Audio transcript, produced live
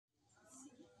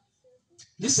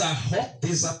These are hot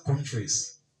desert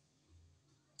countries.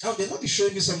 Now they're not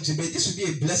showing me something, but this will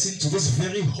be a blessing to those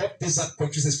very hot desert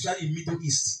countries, especially in Middle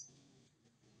East.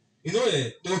 You know,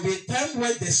 there will be a time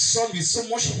when the sun will so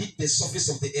much hit the surface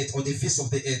of the earth or the face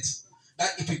of the earth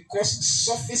that it will cause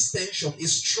surface tension, a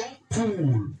strong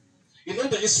pull. You know,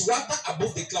 there is water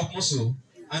above the cloud also,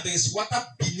 and there is water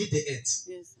beneath the earth.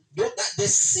 Yes. Though that the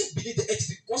sea beneath the earth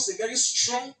will cause a very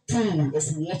strong pull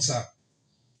of water.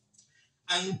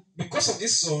 And because of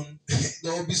this sun,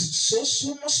 there will be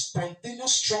so much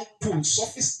spontaneous strong pull,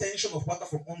 surface tension of water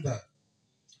from under.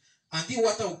 And the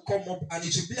water will come up and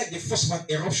it will be like the force of an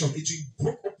eruption. It will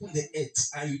break open the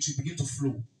earth and it will begin to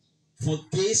flow for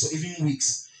days or even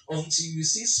weeks until you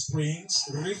see springs,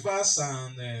 rivers,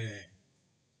 and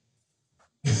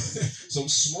some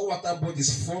small water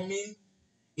bodies forming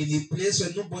in a place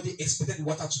where nobody expected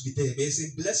water to be there. But it's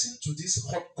a blessing to these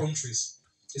hot countries,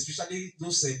 especially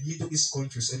those Middle East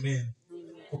countries. Amen.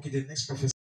 Okay, the next prophecy.